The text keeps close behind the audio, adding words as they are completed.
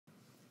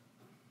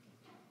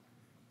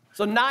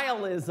So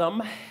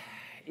nihilism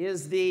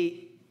is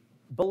the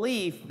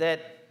belief that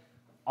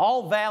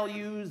all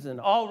values and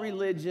all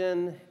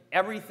religion,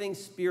 everything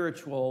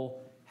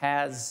spiritual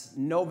has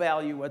no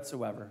value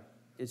whatsoever.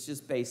 It's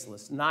just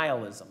baseless.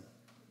 Nihilism.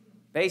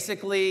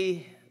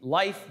 Basically,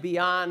 life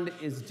beyond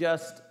is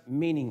just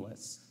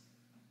meaningless.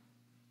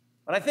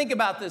 When I think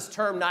about this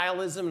term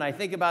nihilism and I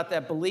think about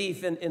that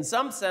belief, in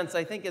some sense,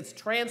 I think it's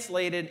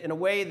translated in a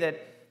way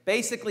that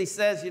basically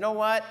says, you know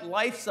what,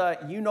 life's a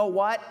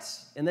you-know-what,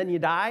 and then you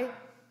die.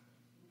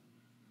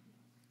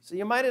 So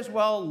you might as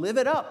well live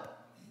it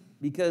up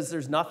because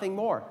there's nothing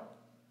more.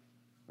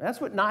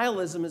 That's what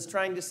nihilism is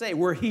trying to say.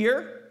 We're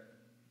here,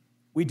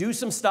 we do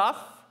some stuff,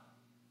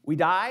 we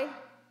die,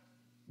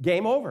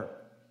 game over.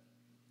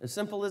 As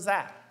simple as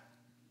that.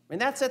 I mean,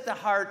 that's at the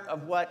heart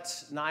of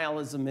what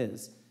nihilism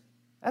is.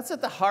 That's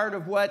at the heart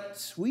of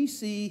what we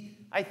see,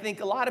 I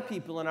think, a lot of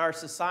people in our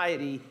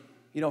society,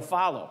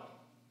 follow.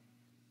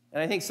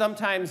 And I think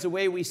sometimes the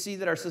way we see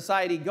that our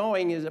society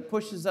going is it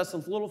pushes us a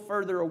little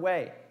further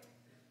away.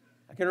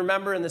 I can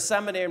remember in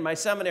my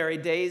seminary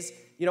days,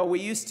 we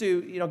used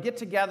to, get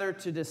together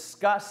to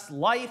discuss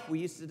life. We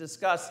used to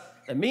discuss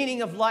the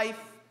meaning of life.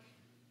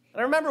 And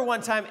I remember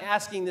one time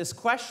asking this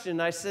question.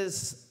 I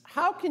says,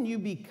 how can you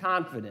be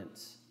confident?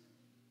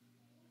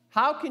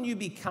 How can you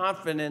be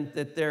confident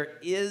that there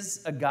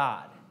is a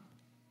God?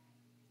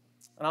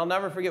 And I'll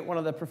never forget one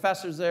of the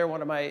professors there,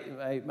 one of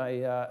in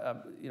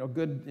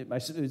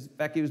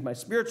fact, he was my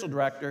spiritual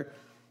director.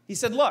 He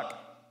said, look,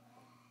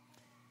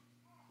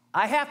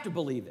 I have to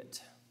believe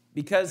it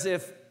because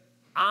if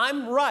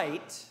I'm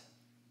right,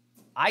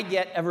 I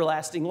get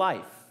everlasting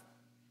life.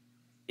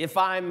 If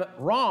I'm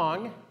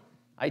wrong,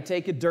 I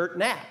take a dirt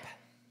nap.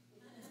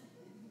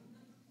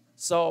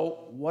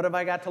 So what have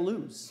I got to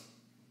lose?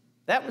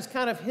 That was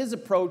kind of his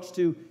approach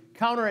to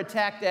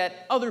counterattack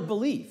that other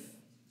belief.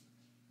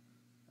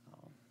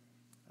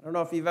 I don't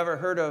know if you've ever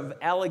heard of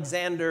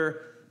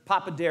Alexander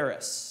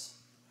Papadaris.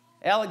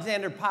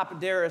 Alexander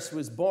Papadaris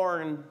was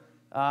born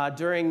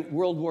during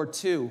World War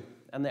II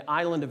on the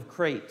island of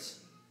Crete.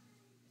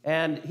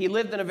 And he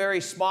lived in a very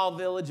small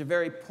village, a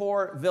very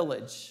poor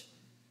village.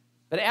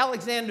 But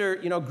Alexander,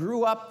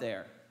 grew up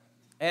there.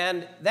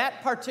 And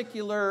that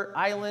particular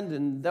island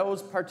and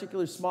those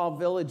particular small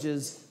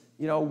villages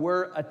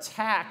were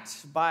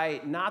attacked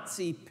by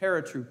Nazi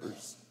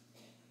paratroopers.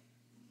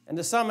 And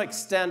to some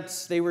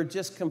extent, they were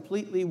just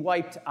completely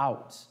wiped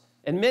out.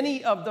 And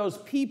many of those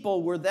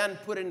people were then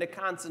put into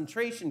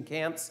concentration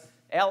camps.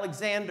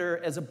 Alexander,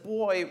 as a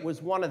boy,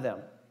 was one of them.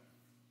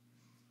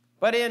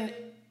 But in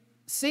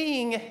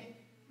seeing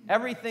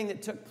everything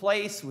that took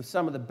place with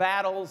some of the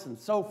battles and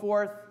so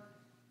forth,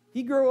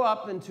 he grew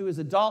up into his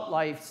adult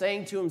life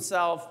saying to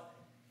himself,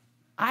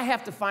 I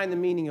have to find the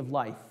meaning of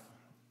life.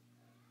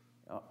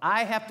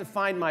 I have to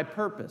find my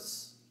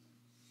purpose.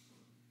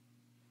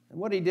 And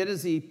what he did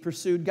is he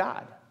pursued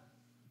God.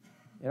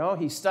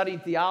 He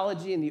studied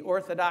theology and the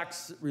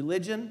Orthodox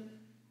religion.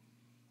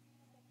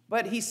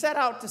 But he set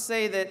out to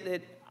say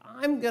that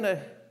I'm going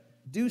to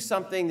do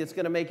something that's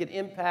going to make an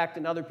impact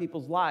in other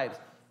people's lives.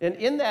 And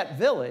in that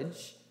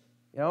village,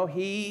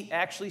 he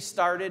actually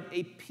started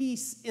a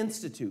Peace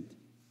Institute.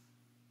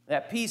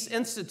 That Peace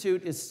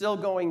Institute is still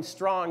going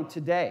strong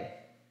today.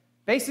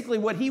 Basically,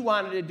 what he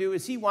wanted to do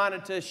is he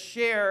wanted to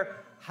share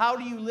how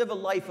do you live a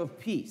life of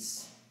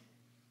peace.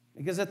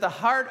 Because at the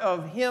heart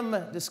of him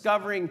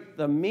discovering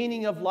the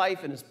meaning of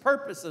life and his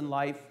purpose in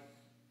life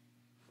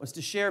was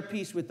to share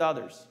peace with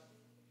others.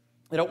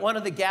 And at one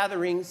of the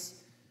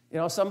gatherings,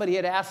 somebody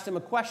had asked him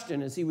a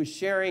question as he was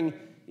sharing,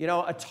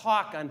 a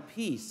talk on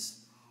peace.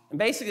 And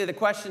basically the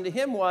question to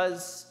him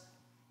was,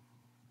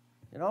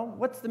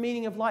 what's the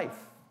meaning of life?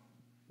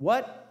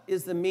 What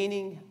is the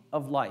meaning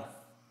of life?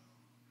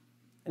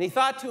 And he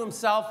thought to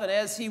himself, and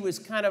as he was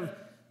kind of,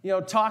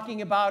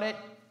 talking about it,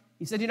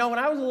 he said, when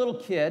I was a little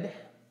kid,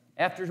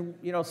 after,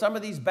 some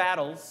of these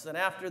battles, and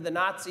after the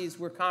Nazis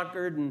were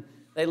conquered and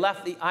they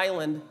left the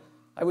island,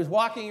 I was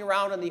walking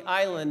around on the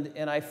island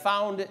and I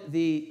found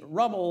the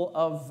rubble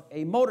of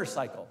a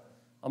motorcycle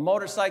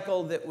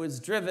that was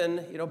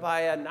driven,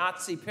 by a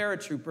Nazi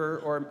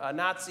paratrooper or a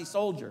Nazi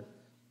soldier.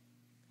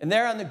 And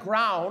there on the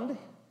ground,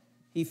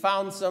 he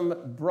found a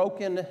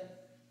broken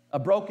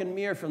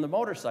mirror from the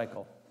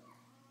motorcycle.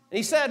 And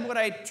he said, what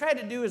I tried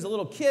to do as a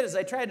little kid is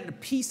I tried to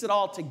piece it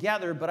all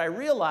together, but I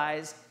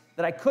realized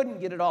that I couldn't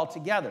get it all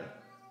together.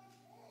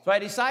 So I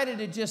decided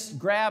to just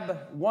grab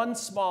one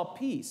small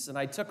piece, and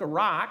I took a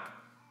rock,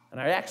 and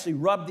I actually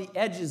rubbed the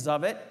edges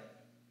of it,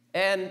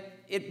 and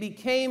it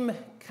became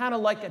kind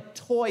of like a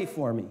toy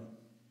for me.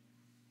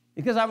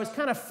 Because I was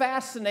kind of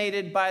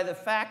fascinated by the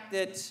fact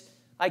that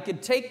I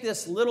could take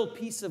this little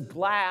piece of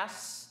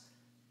glass,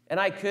 and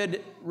I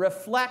could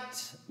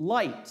reflect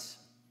light.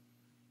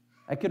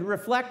 I could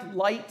reflect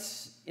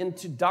light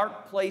into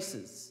dark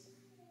places.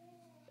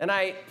 And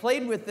I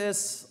played with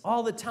this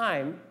all the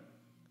time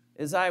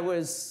as I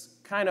was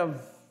kind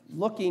of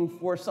looking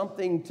for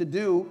something to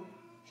do.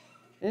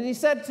 And he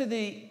said to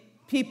the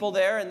people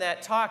there in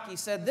that talk, he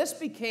said, this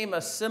became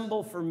a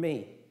symbol for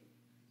me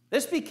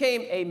This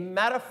became a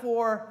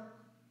metaphor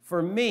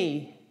for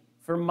me,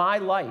 for my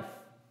life.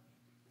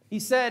 He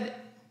said,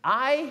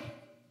 I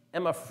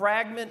am a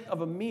fragment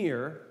of a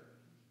mirror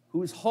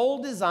whose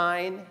whole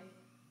design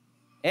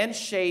and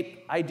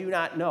shape I do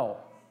not know.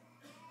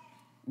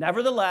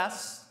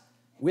 Nevertheless,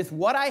 with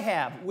what I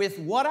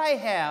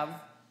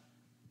have,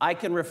 I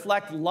can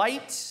reflect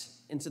light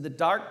into the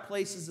dark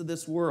places of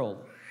this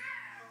world,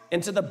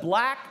 into the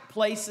black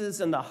places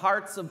in the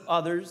hearts of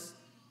others,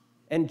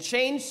 and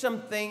change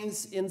some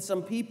things in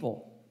some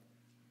people.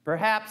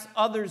 Perhaps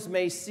others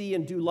may see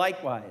and do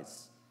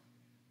likewise.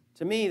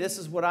 To me, this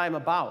is what I'm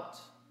about.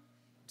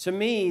 To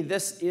me,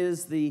 this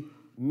is the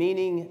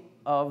meaning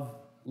of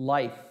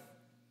life,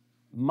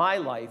 my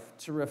life,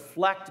 to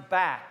reflect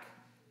back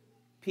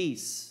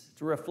peace,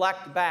 to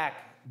reflect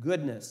back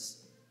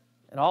goodness,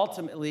 and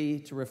ultimately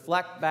to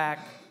reflect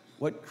back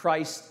what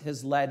Christ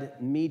has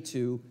led me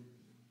to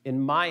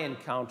in my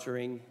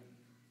encountering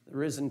the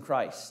risen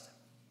Christ.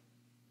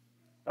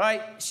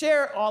 I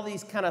share all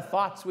these kind of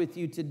thoughts with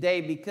you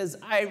today because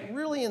I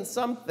really, in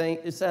some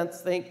sense,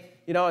 think,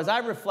 as I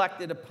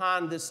reflected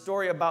upon this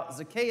story about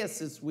Zacchaeus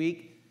this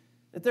week,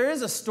 that there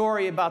is a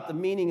story about the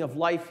meaning of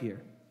life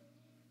here.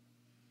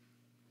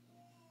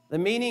 The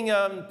meaning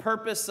and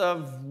purpose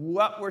of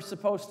what we're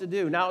supposed to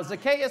do. Now,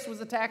 Zacchaeus was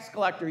a tax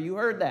collector. You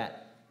heard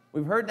that.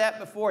 We've heard that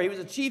before. He was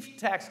a chief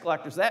tax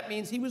collector, so that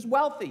means he was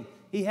wealthy.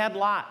 He had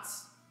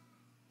lots.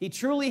 He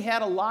truly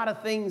had a lot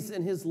of things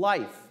in his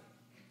life.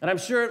 And I'm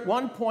sure at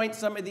one point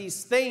some of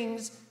these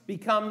things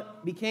became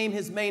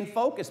his main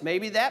focus.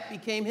 Maybe that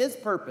became his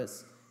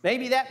purpose.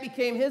 Maybe that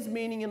became his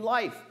meaning in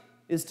life,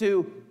 is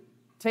to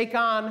take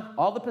on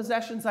all the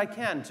possessions I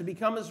can, to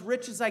become as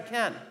rich as I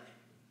can.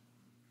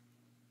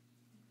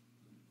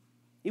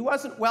 He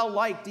wasn't well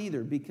liked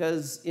either,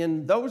 because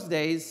in those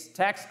days,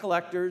 tax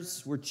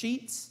collectors were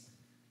cheats.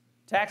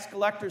 Tax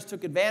collectors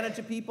took advantage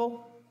of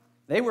people.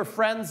 They were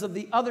friends of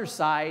the other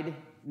side,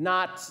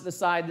 not the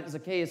side that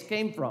Zacchaeus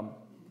came from.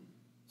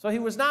 So he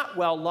was not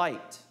well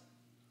liked.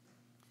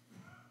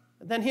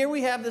 But then here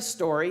we have this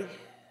story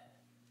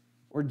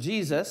where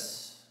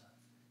Jesus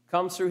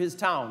comes through his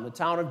town, the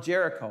town of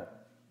Jericho.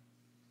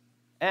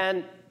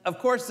 And of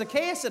course,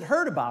 Zacchaeus had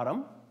heard about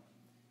him.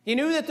 He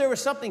knew that there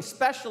was something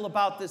special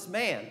about this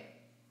man.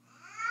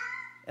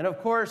 And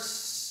of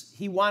course,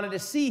 he wanted to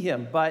see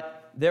him,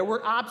 but there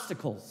were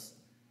obstacles.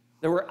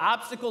 There were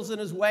obstacles in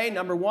his way.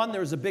 Number one,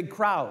 there was a big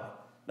crowd.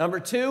 Number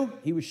two,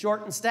 he was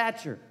short in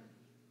stature.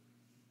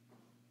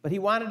 But he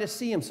wanted to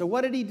see him. So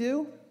what did he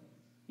do?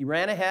 He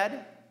ran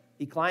ahead.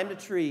 He climbed a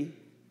tree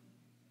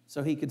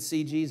so he could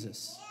see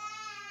Jesus.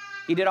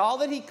 He did all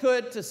that he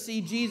could to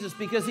see Jesus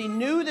because he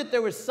knew that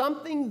there was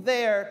something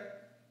there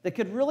that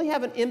could really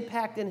have an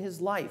impact in his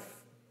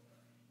life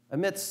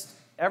amidst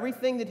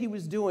everything that he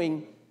was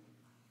doing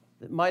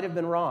that might have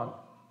been wrong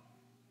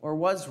or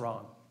was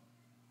wrong.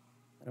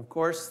 And of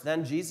course,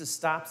 then Jesus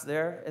stops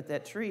there at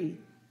that tree,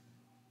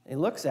 and he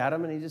looks at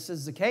him, and he just says,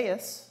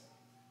 Zacchaeus,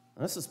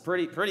 this is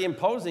pretty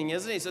imposing,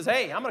 isn't it? He says,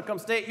 hey, I'm going to come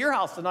stay at your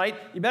house tonight.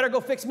 You better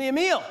go fix me a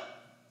meal.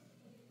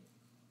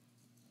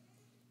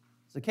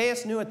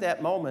 Zacchaeus knew at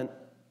that moment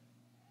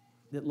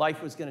that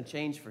life was going to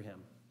change for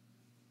him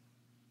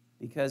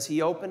because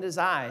he opened his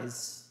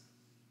eyes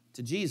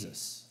to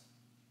Jesus.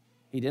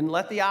 He didn't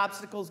let the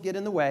obstacles get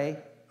in the way.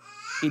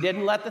 He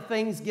didn't let the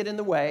things get in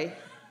the way.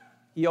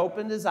 He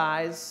opened his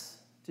eyes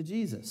to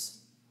Jesus.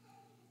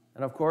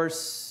 And of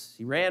course,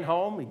 he ran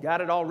home. He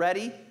got it all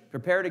ready,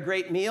 prepared a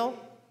great meal.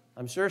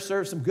 I'm sure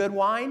served some good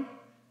wine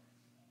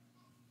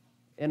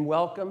and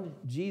welcomed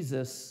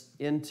Jesus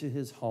into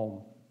his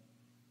home.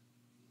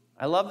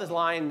 I love this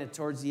line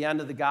towards the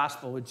end of the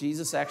gospel where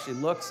Jesus actually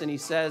looks and he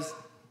says,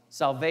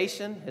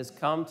 salvation has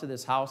come to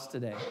this house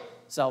today.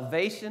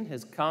 Salvation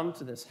has come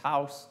to this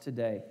house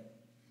today.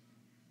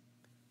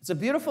 It's a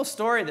beautiful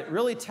story that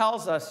really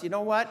tells us, you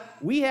know what?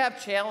 We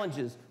have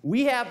challenges.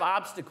 We have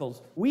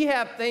obstacles. We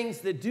have things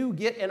that do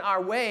get in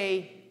our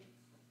way.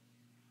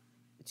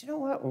 But you know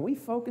what? When we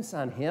focus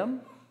on him,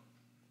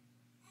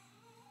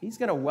 he's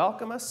going to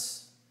welcome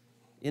us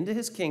into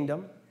his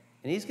kingdom,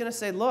 and he's going to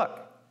say, look,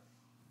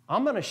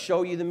 I'm going to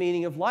show you the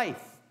meaning of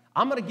life.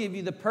 I'm going to give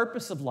you the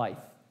purpose of life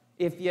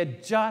if you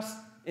just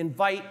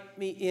invite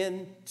me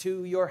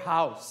into your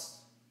house.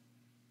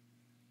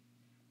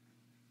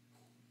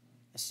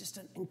 It's just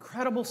an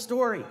incredible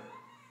story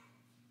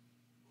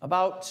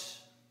about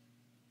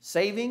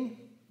saving,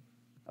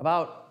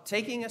 about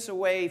taking us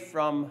away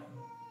from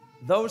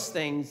those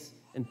things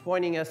and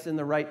pointing us in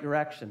the right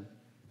direction.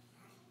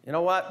 You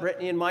know what,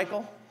 Brittany and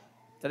Michael?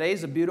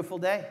 Today's a beautiful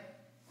day.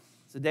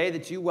 It's a day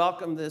that you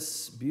welcome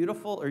this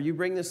beautiful, or you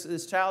bring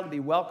this child to be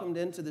welcomed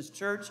into this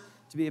church,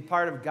 to be a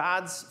part of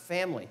God's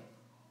family.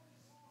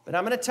 But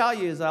I'm going to tell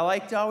you, as I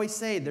like to always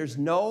say, there's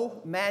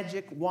no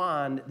magic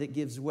wand that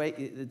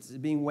that's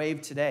being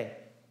waved today.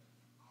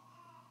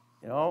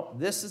 You know,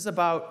 this is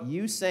about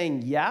you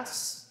saying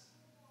yes,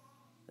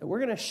 that we're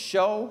going to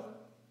show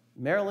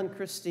Marilyn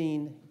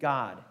Christine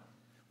God.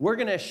 We're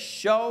going to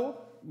show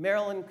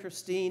Marilyn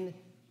Christine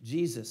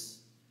Jesus.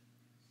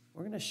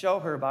 We're going to show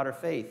her about her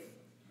faith.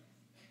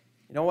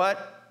 You know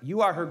what? You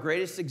are her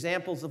greatest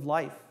examples of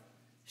life.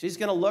 She's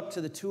going to look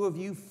to the two of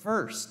you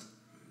first.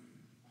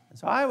 And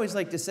so I always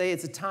like to say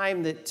it's a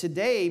time that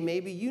today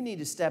maybe you need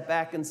to step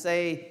back and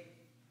say,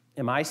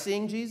 am I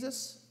seeing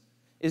Jesus?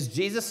 Is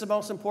Jesus the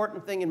most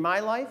important thing in my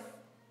life?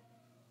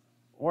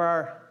 Or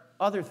are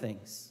other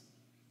things?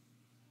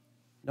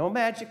 No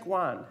magic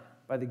wand.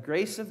 By the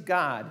grace of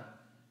God,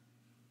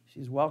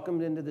 she's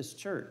welcomed into this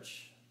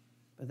church.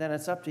 But then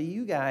it's up to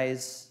you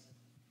guys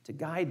to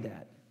guide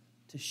that,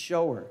 to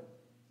show her,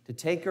 to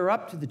take her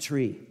up to the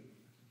tree.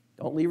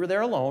 Don't leave her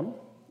there alone,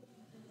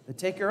 but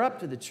take her up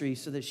to the tree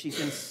so that she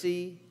can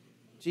see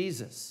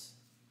Jesus.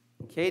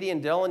 Katie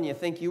and Dylan, you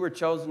think you were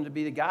chosen to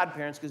be the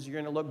godparents because you're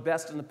going to look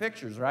best in the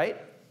pictures, right?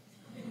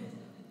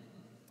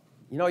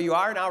 You know, you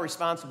are now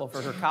responsible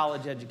for her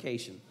college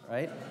education,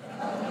 right?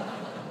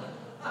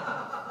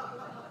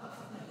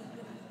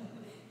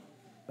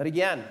 But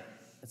again,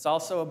 it's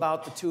also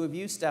about the two of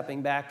you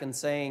stepping back and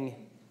saying,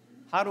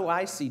 how do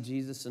I see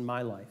Jesus in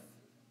my life?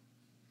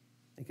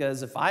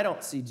 Because if I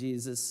don't see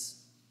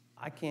Jesus,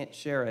 I can't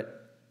share it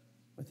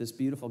with this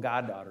beautiful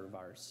goddaughter of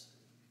ours.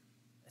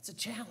 It's a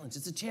challenge.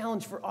 It's a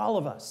challenge for all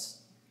of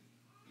us.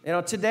 You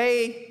know,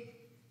 today,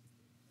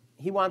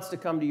 he wants to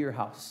come to your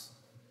house.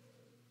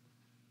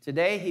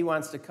 Today, he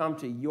wants to come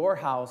to your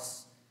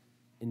house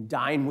and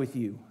dine with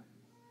you.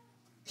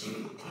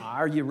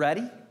 Are you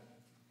ready?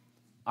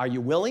 Are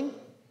you willing?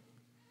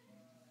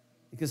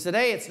 Because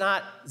today, it's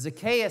not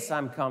Zacchaeus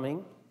I'm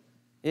coming.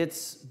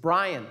 It's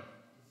Brian.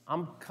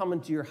 I'm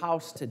coming to your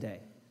house today.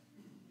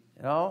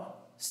 You know?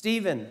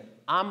 Stephen,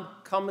 I'm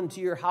coming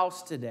to your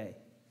house today.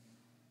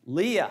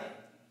 Leah,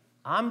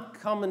 I'm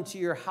coming to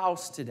your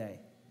house today.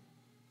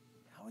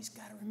 You always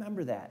got to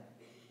remember that.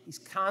 He's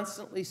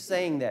constantly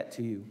saying that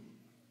to you.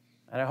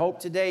 And I hope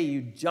today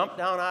you jump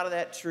down out of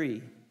that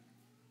tree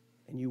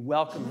and you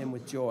welcome him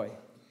with joy.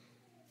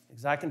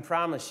 Because I can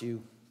promise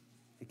you,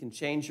 it can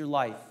change your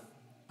life.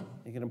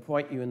 It can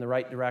point you in the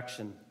right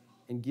direction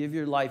and give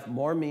your life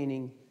more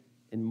meaning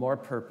and more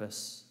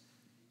purpose.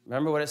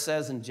 Remember what it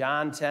says in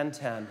John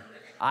 10:10.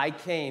 I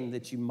came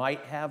that you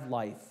might have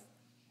life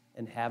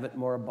and have it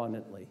more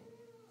abundantly.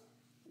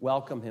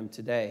 Welcome him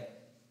today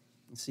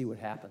and see what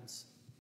happens.